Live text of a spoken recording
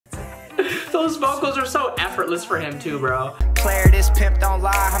Those vocals are so effortless for him too, bro. Player, this pimp don't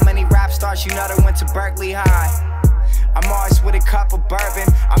lie. How many rap stars you know that went to Berkeley High? I'm always with a cup of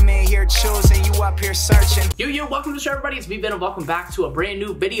bourbon. I'm in here choosing, you up here searching. Yo, welcome to the show, everybody. It's me, Ben, and welcome back to a brand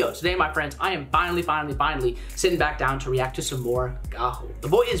new video. Today, my friends, I am finally sitting back down to react to some more Gaho. The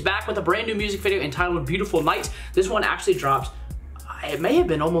boy is back with a brand new music video entitled Beautiful Night. This one actually dropped, it may have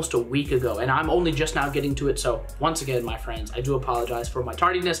been almost a week ago, and I'm only just now getting to it. So once again, my friends, I do apologize for my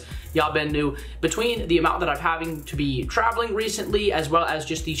tardiness. Y'all been new. Between the amount that I'm having to be traveling recently, as well as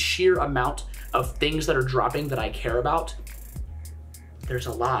just the sheer amount of things that are dropping that I care about, there's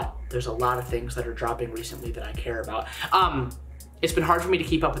a lot of things that are dropping recently that I care about. It's been hard for me to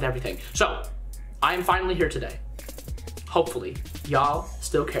keep up with everything. So I am finally here today. Hopefully y'all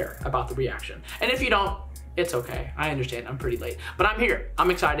still care about the reaction. And if you don't, it's okay. I understand, I'm pretty late, but I'm here. I'm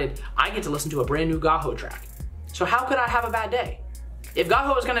excited. I get to listen to a brand new Gaho track. So how could I have a bad day? If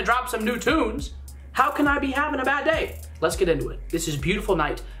Gaho is gonna drop some new tunes, how can I be having a bad day? Let's get into it. This is Beautiful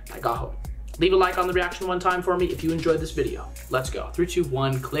Night by Gaho. Leave a like on the reaction one time for me if you enjoyed this video. Let's go. 3, 2,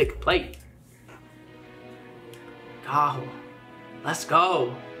 1, click play. Gaho. Let's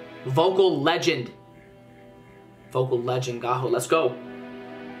go. Vocal legend. Vocal legend, Gaho. Let's go.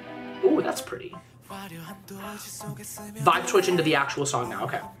 Ooh, that's pretty. Vibe switch into the actual song now.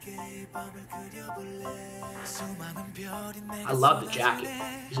 Okay. I love the jacket.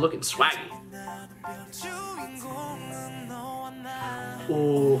 He's looking swaggy.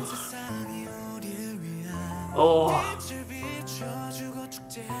 Ooh. Oh,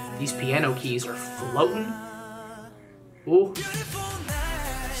 these piano keys are floating. Ooh.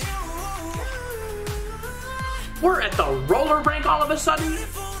 We're at the roller rink all of a sudden.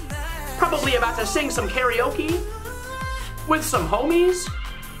 Probably about to sing some karaoke with some homies.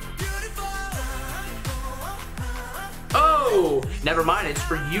 Oh, never mind, it's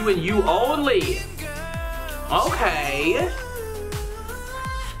for you and you only. Okay.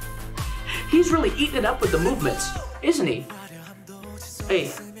 He's really eating it up with the movements, isn't he?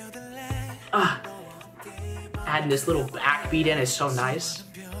 Hey. Adding this little backbeat in is so nice.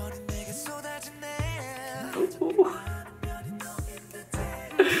 Ooh.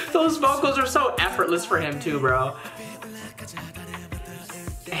 Those vocals are so effortless for him too, bro.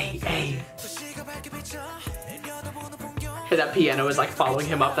 Hey. Hey, that piano is like following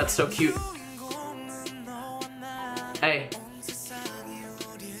him up. That's so cute. Hey.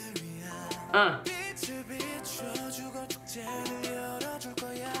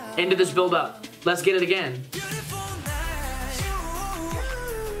 Into this build up. Let's get it again.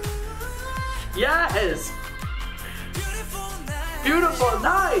 Yes! Beautiful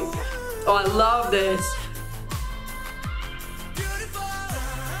night! Oh, I love this.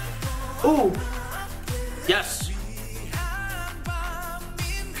 Ooh. Yes.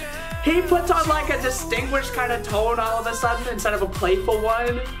 He puts on like a distinguished kind of tone all of a sudden instead of a playful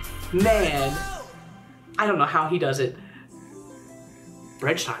one. Man, I don't know how he does it.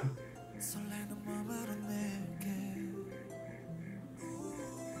 Bridge time.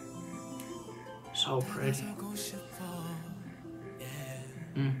 So pretty.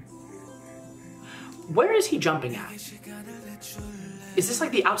 Where is he jumping at? Is this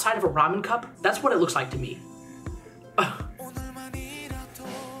like the outside of a ramen cup? That's what it looks like to me. Huh?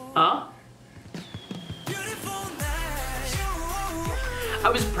 I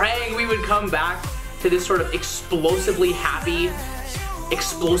was praying we would come back to this sort of explosively happy,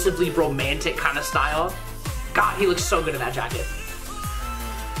 explosively romantic kind of style. God, he looks so good in that jacket.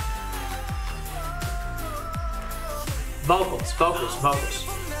 Vocals.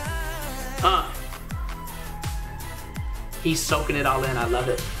 He's soaking it all in. I love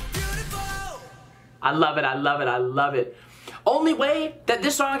it. I love it. Only way that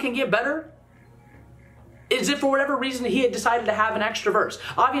this song can get better is if for whatever reason he had decided to have an extra verse.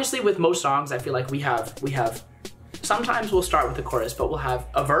 Obviously with most songs, I feel like we have, sometimes we'll start with a chorus, but we'll have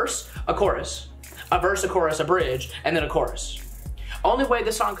a verse, a chorus, a verse, a chorus, a bridge, and then a chorus. Only way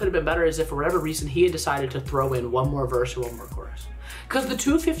this song could have been better is if for whatever reason he had decided to throw in one more verse or one more chorus. Because the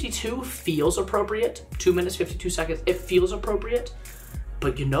 2:52 feels appropriate, 2 minutes, 52 seconds, it feels appropriate,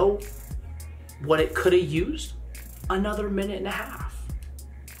 but you know what it could have used? Another 1.5 minutes.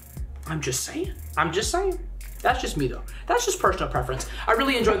 I'm just saying. That's just me though. That's just personal preference. I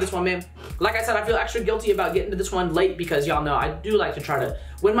really enjoyed this one, man. Like I said, I feel extra guilty about getting to this one late because y'all know I do like to try to,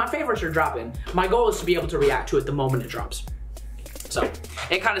 when my favorites are dropping, my goal is to be able to react to it the moment it drops. So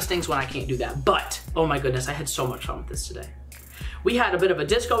it kind of stinks when I can't do that, but oh my goodness, I had so much fun with this today. We had a bit of a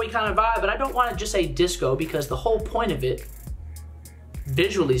disco-y kind of vibe, but I don't want to just say disco because the whole point of it,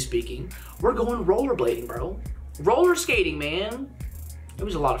 visually speaking, we're going rollerblading, bro. Roller skating, man. It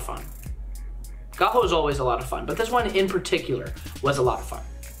was a lot of fun. Gaho is always a lot of fun, but this one in particular was a lot of fun.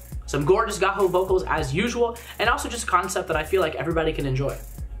 Some gorgeous Gaho vocals as usual, and also just a concept that I feel like everybody can enjoy.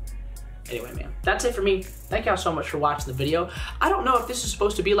 Anyway, man, that's it for me. Thank y'all so much for watching the video. I don't know if this is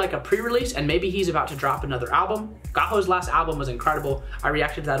supposed to be like a pre-release and maybe he's about to drop another album. Gaho's last album was incredible. I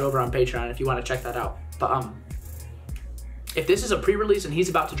reacted to that over on Patreon if you want to check that out. But if this is a pre-release and he's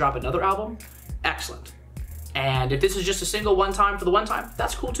about to drop another album, excellent. And if this is just a single one time for the one time,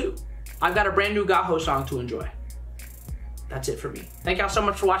 that's cool too. I've got a brand new Gaho song to enjoy. That's it for me. Thank y'all so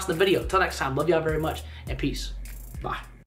much for watching the video. Till next time, love y'all very much and peace. Bye.